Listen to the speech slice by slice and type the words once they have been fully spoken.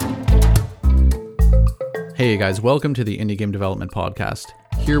Hey guys, welcome to the Indie Game Development Podcast.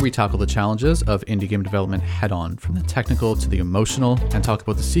 Here we tackle the challenges of indie game development head-on, from the technical to the emotional, and talk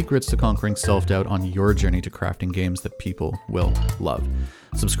about the secrets to conquering self-doubt on your journey to crafting games that people will love.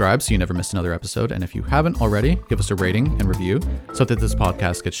 Subscribe so you never miss another episode, and if you haven't already, give us a rating and review so that this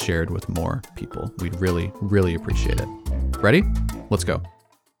podcast gets shared with more people. We'd really appreciate it. Ready? Let's go.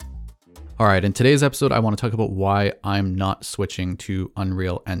 All right, in today's episode, I want to talk about why I'm not switching to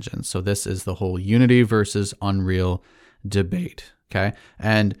Unreal Engine. So this is the whole Unity versus Unreal debate, okay?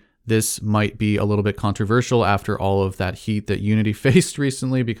 And this might be a little bit controversial after all of that heat that Unity faced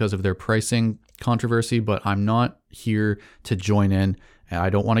recently because of their pricing controversy, but I'm not here to join in. I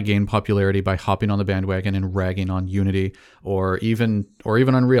don't want to gain popularity by hopping on the bandwagon and ragging on Unity or even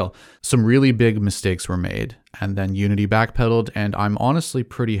Unreal. Some really big mistakes were made, and then Unity backpedaled, and I'm honestly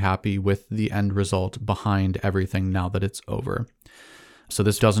pretty happy with the end result behind everything now that it's over. So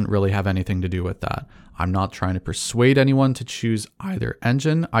this doesn't really have anything to do with that. I'm not trying to persuade anyone to choose either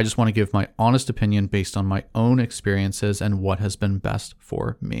engine. I just want to give my honest opinion based on my own experiences and what has been best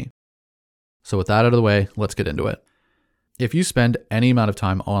for me. So with that out of the way, let's get into it. If you spend any amount of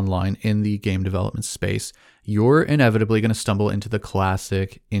time online in the game development space, you're inevitably going to stumble into the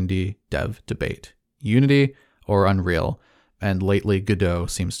classic indie dev debate. Unity or Unreal, and lately Godot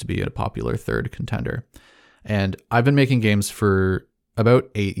seems to be a popular third contender. And I've been making games for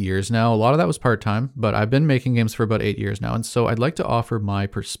about 8 years now. A lot of that was part-time, but I've been making games for about 8 years now. And so I'd like to offer my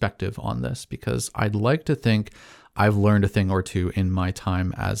perspective on this because I'd like to think I've learned a thing or two in my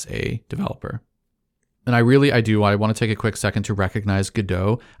time as a developer. And I want to take a quick second to recognize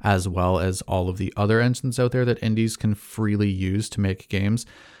Godot as well as all of the other engines out there that indies can freely use to make games.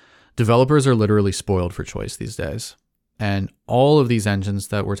 Developers are literally spoiled for choice these days. And all of these engines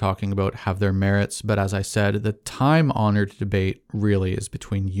that we're talking about have their merits, but as I said, the time-honored debate really is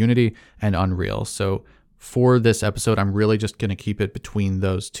between Unity and Unreal. So for this episode, I'm really just going to keep it between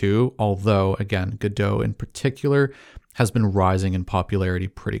those two, although, again, Godot in particular has been rising in popularity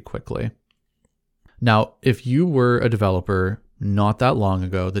pretty quickly. Now, if you were a developer not that long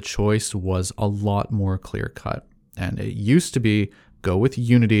ago, the choice was a lot more clear-cut. And it used to be go with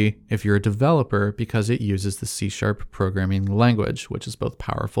Unity if you're a developer because it uses the C# programming language, which is both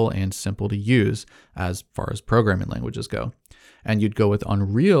powerful and simple to use as far as programming languages go. And you'd go with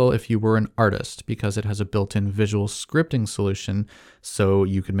Unreal if you were an artist because it has a built-in visual scripting solution so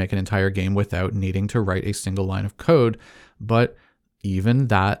you could make an entire game without needing to write a single line of code. But even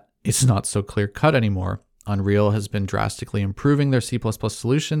that is not so clear-cut anymore. Unreal has been drastically improving their C++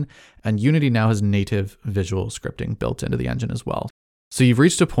 solution, and Unity now has native visual scripting built into the engine as well. So you've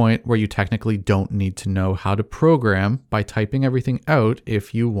reached a point where you technically don't need to know how to program by typing everything out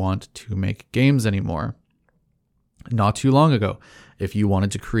if you want to make games anymore. Not too long ago, if you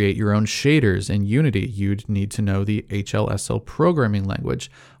wanted to create your own shaders in Unity, you'd need to know the HLSL programming language,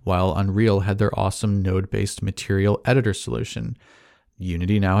 while Unreal had their awesome node-based material editor solution.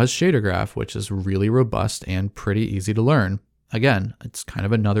 Unity now has ShaderGraph, which is really robust and pretty easy to learn. Again, it's kind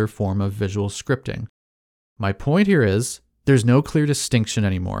of another form of visual scripting. My point here is, there's no clear distinction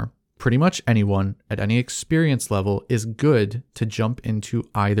anymore. Pretty much anyone at any experience level is good to jump into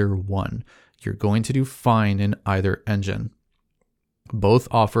either one. You're going to do fine in either engine. Both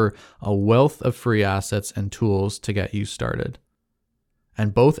offer a wealth of free assets and tools to get you started.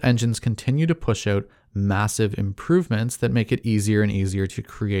 And both engines continue to push out massive improvements that make it easier and easier to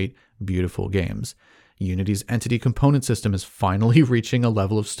create beautiful games. Unity's entity component system is finally reaching a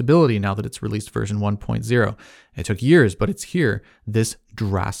level of stability now that it's released version 1.0. It took years, but it's here. This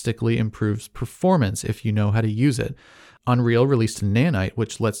drastically improves performance if you know how to use it. Unreal released Nanite,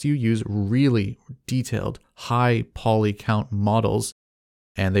 which lets you use really detailed, high poly count models.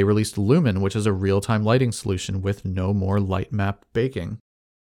 And they released Lumen, which is a real-time lighting solution with no more light map baking.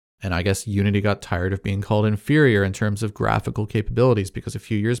 And I guess Unity got tired of being called inferior in terms of graphical capabilities because a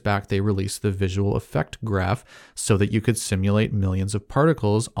few years back they released the visual effect graph so that you could simulate millions of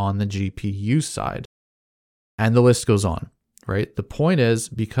particles on the GPU side. And the list goes on, right? The point is,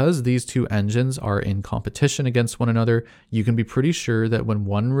 because these two engines are in competition against one another, you can be pretty sure that when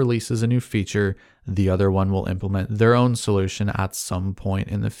one releases a new feature, the other one will implement their own solution at some point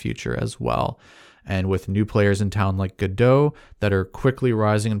in the future as well. And with new players in town like Godot that are quickly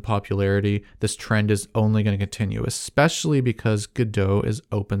rising in popularity, this trend is only going to continue, especially because Godot is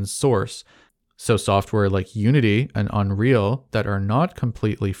open source. So software like Unity and Unreal that are not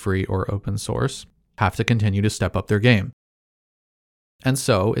completely free or open source have to continue to step up their game. And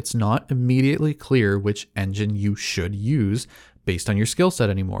so it's not immediately clear which engine you should use based on your skill set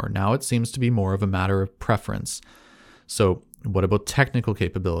anymore. Now it seems to be more of a matter of preference. So What about technical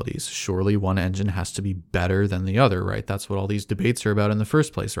capabilities? Surely one engine has to be better than the other, right? That's what all these debates are about in the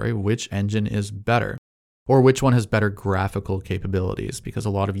first place, right? Which engine is better? Or which one has better graphical capabilities? Because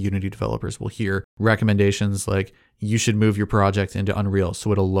a lot of Unity developers will hear recommendations like, you should move your project into Unreal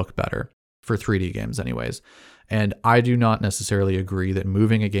so it'll look better, for 3D games anyways. And I do not necessarily agree that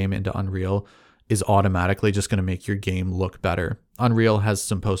moving a game into Unreal is automatically just going to make your game look better. Unreal has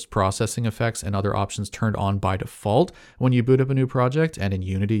some post-processing effects and other options turned on by default when you boot up a new project, and in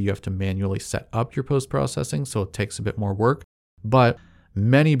Unity you have to manually set up your post-processing, so it takes a bit more work. But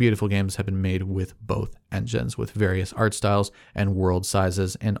many beautiful games have been made with both engines, with various art styles and world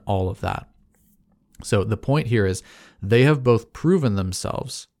sizes and all of that. So the point here is they have both proven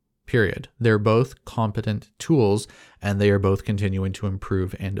themselves, period. They're both competent tools, and they are both continuing to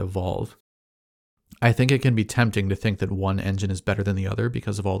improve and evolve. I think it can be tempting to think that one engine is better than the other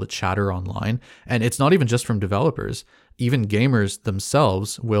because of all the chatter online. And it's not even just from developers. Even gamers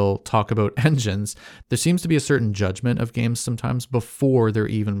themselves will talk about engines. There seems to be a certain judgment of games sometimes before they're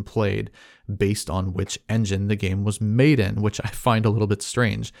even played based on which engine the game was made in, which I find a little bit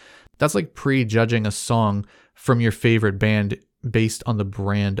strange. That's like prejudging a song from your favorite band based on the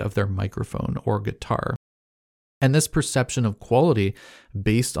brand of their microphone or guitar. And this perception of quality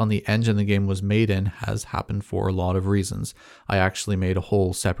based on the engine the game was made in has happened for a lot of reasons. I actually made a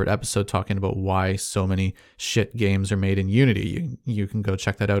whole separate episode talking about why so many shit games are made in Unity. You can go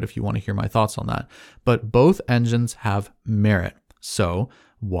check that out if you want to hear my thoughts on that. But both engines have merit. So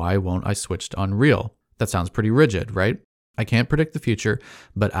why won't I switch to Unreal? That sounds pretty rigid, right? I can't predict the future,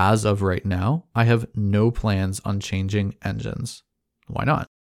 but as of right now, I have no plans on changing engines. Why not?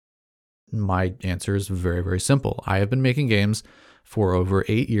 My answer is very, very simple. I have been making games for over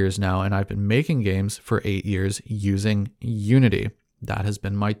 8 years now, and I've been making games for 8 years using Unity. That has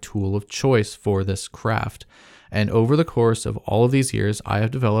been my tool of choice for this craft. And over the course of all of these years, I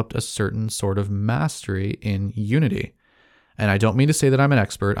have developed a certain sort of mastery in Unity. And I don't mean to say that I'm an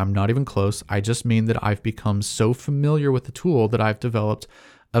expert. I'm not even close. I just mean that I've become so familiar with the tool that I've developed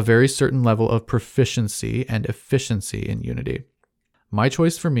a very certain level of proficiency and efficiency in Unity. My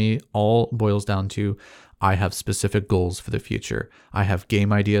choice for me all boils down to I have specific goals for the future. I have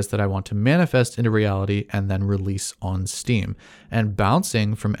game ideas that I want to manifest into reality and then release on Steam. And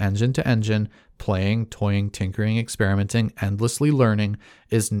bouncing from engine to engine, playing, toying, tinkering, experimenting, endlessly learning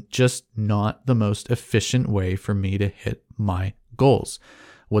is just not the most efficient way for me to hit my goals.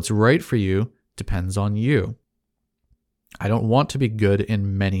 What's right for you depends on you. I don't want to be good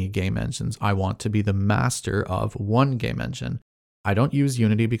in many game engines. I want to be the master of one game engine. I don't use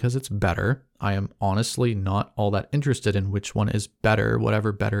Unity because it's better. I am honestly not all that interested in which one is better,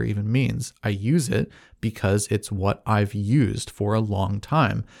 whatever better even means. I use it because it's what I've used for a long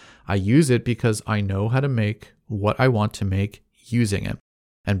time. I use it because I know how to make what I want to make using it.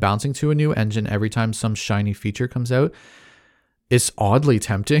 And bouncing to a new engine every time some shiny feature comes out is oddly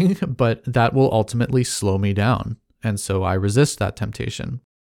tempting, but that will ultimately slow me down. And so I resist that temptation.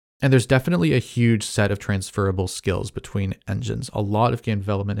 And there's definitely a huge set of transferable skills between engines. A lot of game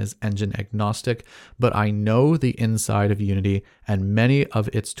development is engine agnostic, but I know the inside of Unity and many of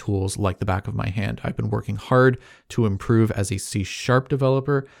its tools like the back of my hand. I've been working hard to improve as a C#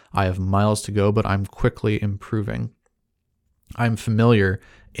 developer. I have miles to go, but I'm quickly improving. I'm familiar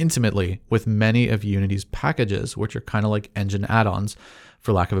intimately with many of Unity's packages, which are kind of like engine add-ons,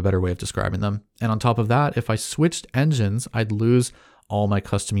 for lack of a better way of describing them. And on top of that, if I switched engines, I'd lose all my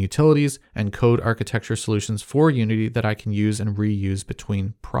custom utilities and code architecture solutions for Unity that I can use and reuse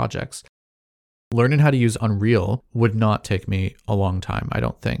between projects. Learning how to use Unreal would not take me a long time, I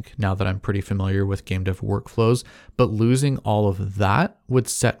don't think, now that I'm pretty familiar with game dev workflows, but losing all of that would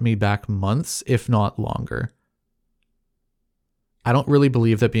set me back months, if not longer. I don't really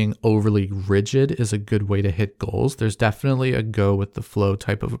believe that being overly rigid is a good way to hit goals. There's definitely a go with the flow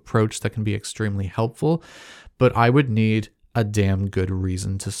type of approach that can be extremely helpful, but I would need a damn good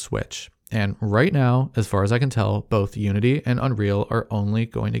reason to switch. And right now, as far as I can tell, both Unity and Unreal are only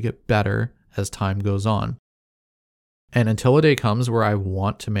going to get better as time goes on. And until a day comes where I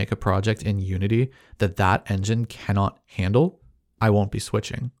want to make a project in Unity that engine cannot handle, I won't be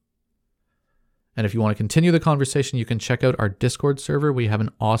switching. And if you want to continue the conversation, you can check out our Discord server. We have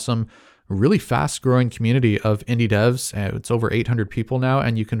an awesome, really fast growing community of indie devs. It's over 800 people now,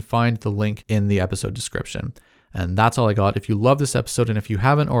 and you can find the link in the episode description. And that's all I got. If you love this episode and if you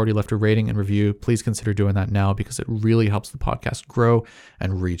haven't already left a rating and review, please consider doing that now because it really helps the podcast grow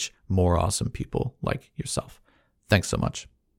and reach more awesome people like yourself. Thanks so much.